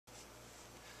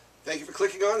Thank you for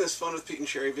clicking on this Fun with Pete and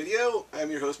Sherry video. I'm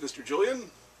your host, Mr.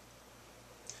 Julian.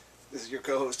 This is your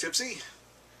co-host, Tipsy.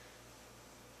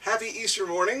 Happy Easter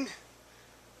morning.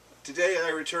 Today I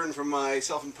return from my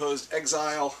self-imposed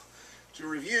exile to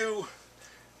review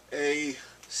a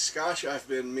scotch I've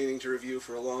been meaning to review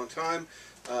for a long time.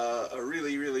 A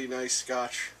really, really nice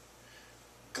scotch.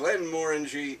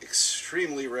 Glenmoranagie,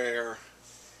 extremely rare,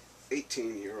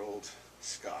 18-year-old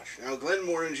scotch. Now,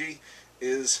 Glenmoranagie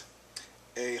is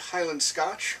a Highland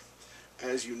Scotch.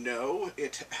 As you know,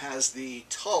 it has the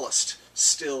tallest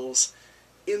stills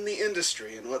in the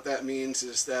industry, and what that means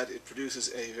is that it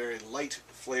produces a very light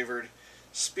flavored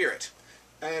spirit.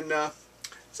 And as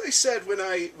I said when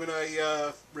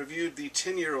I reviewed the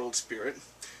 10-year-old spirit,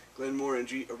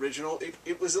 Glenmoranagie Original,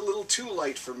 it was a little too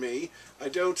light for me. I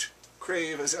don't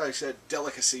crave, as I said,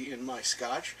 delicacy in my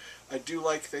scotch. I do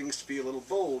like things to be a little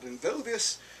bold, and though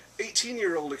this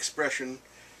 18-year-old expression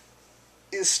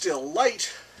is still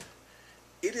light,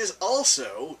 it is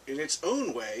also, in its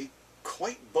own way,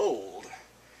 quite bold.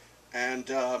 And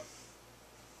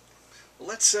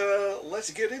let's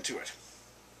get into it.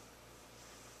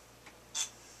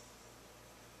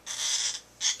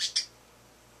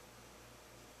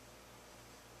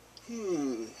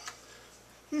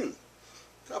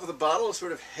 Top of the bottle is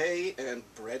sort of hay and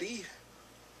bready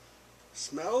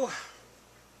smell.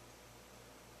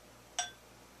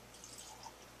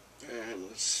 And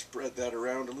let's spread that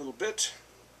around a little bit.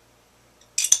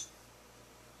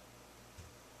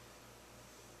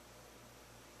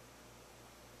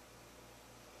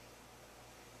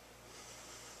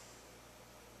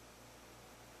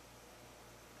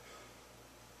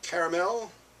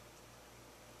 Caramel.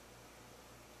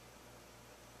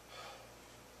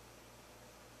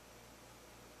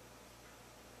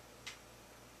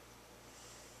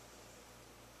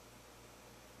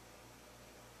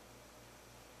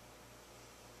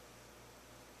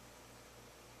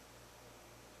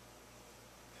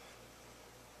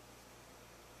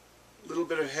 Little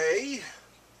bit of hay,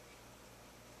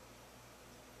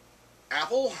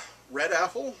 apple, red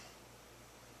apple,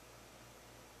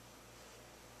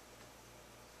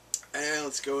 and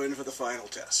let's go in for the final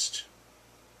test.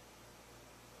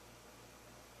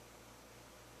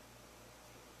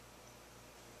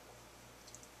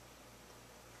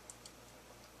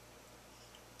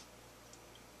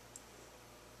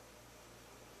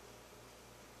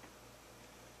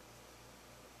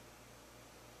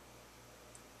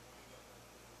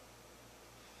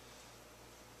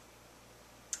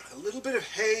 A little bit of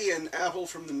hay and apple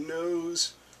from the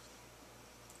nose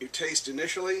you taste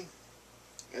initially,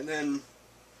 and then,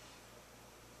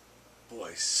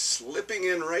 boy, slipping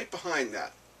in right behind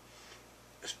that,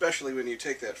 especially when you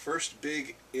take that first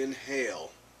big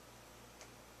inhale.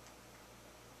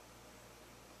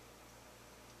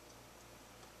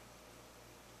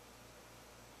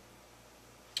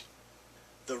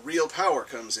 The real power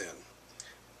comes in.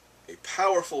 A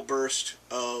powerful burst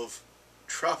of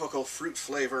tropical fruit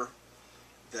flavor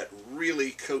that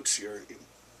really coats your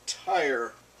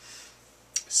entire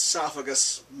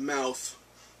esophagus, mouth,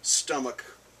 stomach,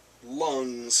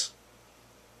 lungs.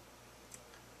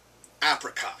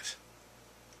 Apricot,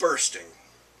 bursting,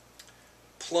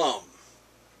 plum,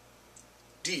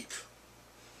 deep.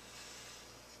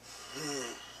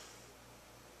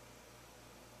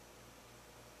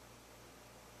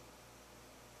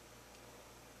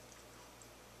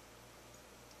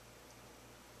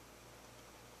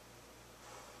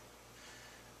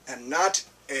 And not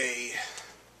a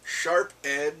sharp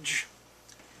edge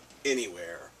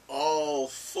anywhere. All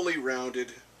fully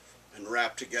rounded and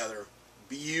wrapped together.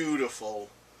 Beautiful,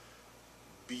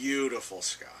 beautiful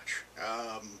scotch.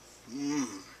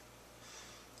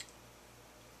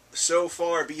 So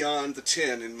far beyond the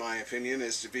 10, in my opinion,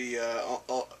 as to be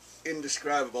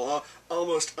indescribable,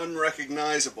 almost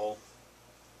unrecognizable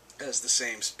as the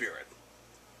same spirit.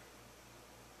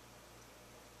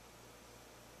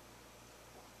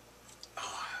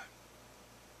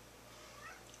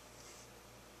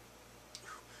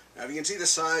 Now, if you can see the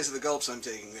size of the gulps I'm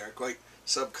taking there, quite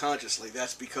subconsciously,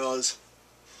 that's because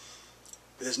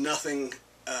there's nothing,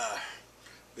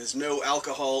 there's no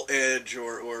alcohol edge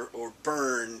or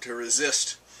burn to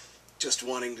resist just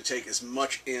wanting to take as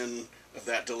much in of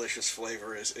that delicious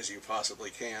flavor as you possibly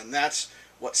can. That's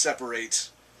what separates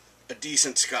a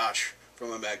decent scotch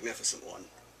from a magnificent one.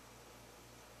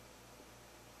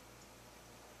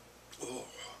 Oh.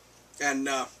 And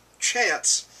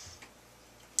chance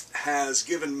has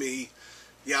given me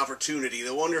the opportunity,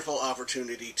 the wonderful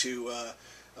opportunity to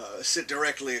sit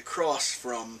directly across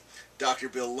from Dr.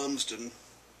 Bill Lumsden,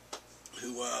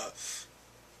 who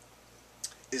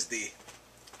is the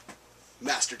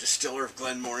master distiller of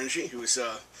Glenmoranagie, who's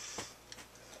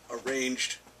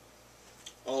arranged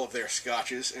all of their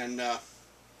scotches and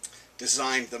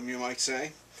designed them, you might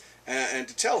say, and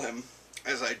to tell him,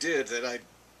 as I did, that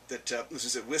this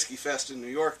is at Whiskey Fest in New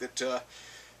York, that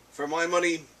for my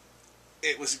money,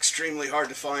 it was extremely hard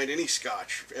to find any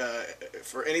scotch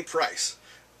for any price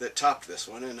that topped this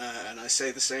one, and I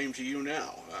say the same to you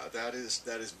now. That is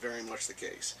very much the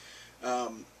case.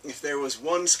 If there was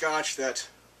one scotch that,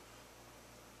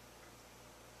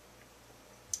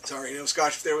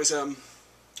 if there was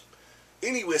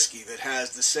any whiskey that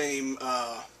has the same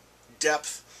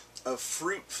depth of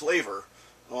fruit flavor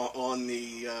on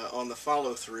the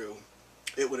follow through,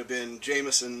 it would have been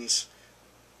Jameson's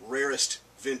Rarest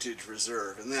Vintage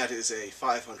Reserve, and that is a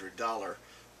 $500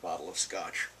 bottle of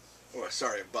scotch, or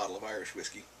sorry, a bottle of Irish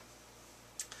whiskey.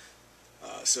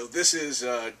 So this is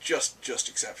just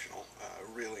exceptional,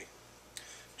 really,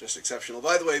 just exceptional.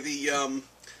 By the way, the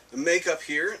makeup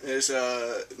here is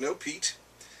no peat.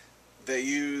 They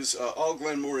use all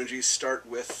Glenmorangies start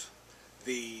with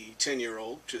the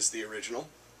 10-year-old, which is the original,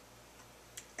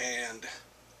 and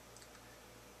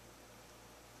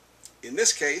in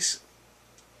this case,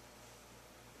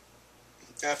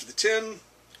 after the 10,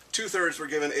 2/3 were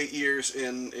given 8 years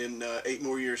in 8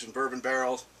 more years in bourbon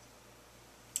barrels,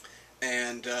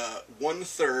 and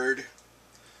 1/3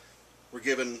 were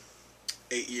given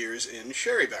 8 years in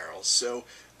sherry barrels. So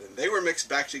they were mixed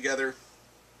back together,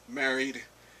 married,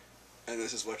 and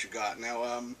this is what you got.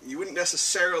 Now, you wouldn't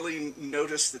necessarily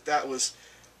notice that that was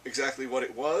exactly what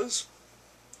it was.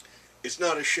 It's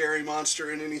not a sherry monster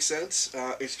in any sense.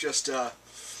 It's just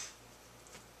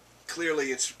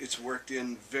clearly it's worked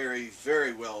in very,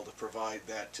 very well to provide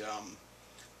that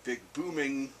big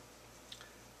booming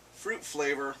fruit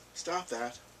flavor. Stop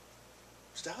that.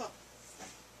 Stop.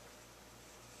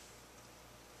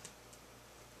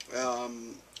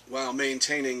 While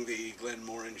maintaining the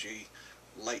Glenmorangie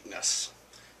lightness.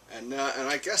 And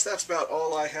I guess that's about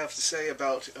all I have to say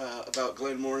about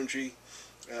Glenmorangie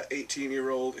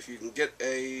 18-year-old. If you can get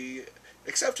a,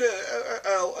 except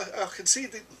I'll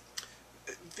concede that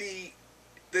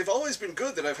they've always been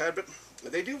good that I've had, but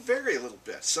they do vary a little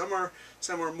bit. Some are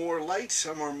more light,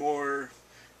 some are more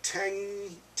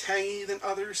tangy than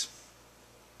others,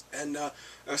 and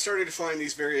I'm starting to find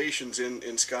these variations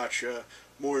in Scotch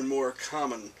more and more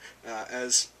common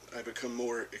as I become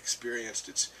more experienced.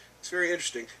 It's very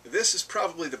interesting. This is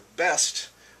probably the best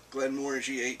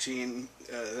Glenmorangie 18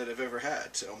 that I've ever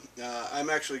had. So I'm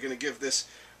actually going to give this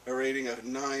a rating of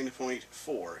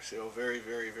 9.4. So very,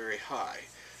 very, very high.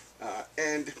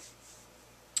 And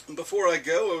before I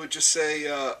go, I would just say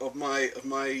of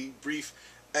my brief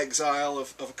exile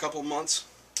of a couple months,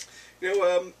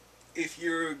 if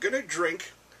you're going to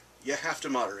drink, you have to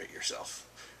moderate yourself.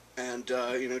 And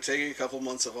taking a couple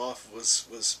months off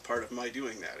was part of my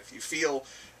doing that. If you feel,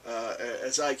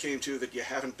 as I came to, that you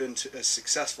haven't been as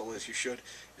successful as you should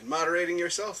in moderating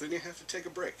yourself, then you have to take a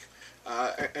break.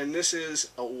 And this is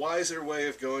a wiser way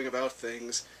of going about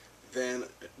things than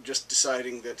just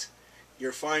deciding that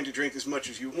you're fine to drink as much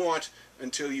as you want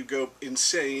until you go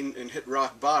insane and hit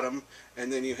rock bottom,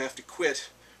 and then you have to quit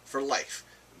for life.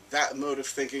 That mode of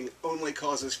thinking only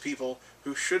causes people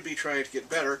who should be trying to get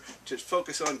better to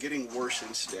focus on getting worse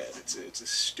instead. It's a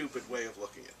stupid way of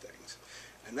looking at things.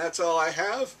 And that's all I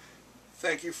have.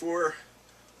 Thank you for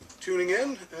tuning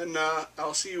in, and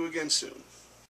I'll see you again soon.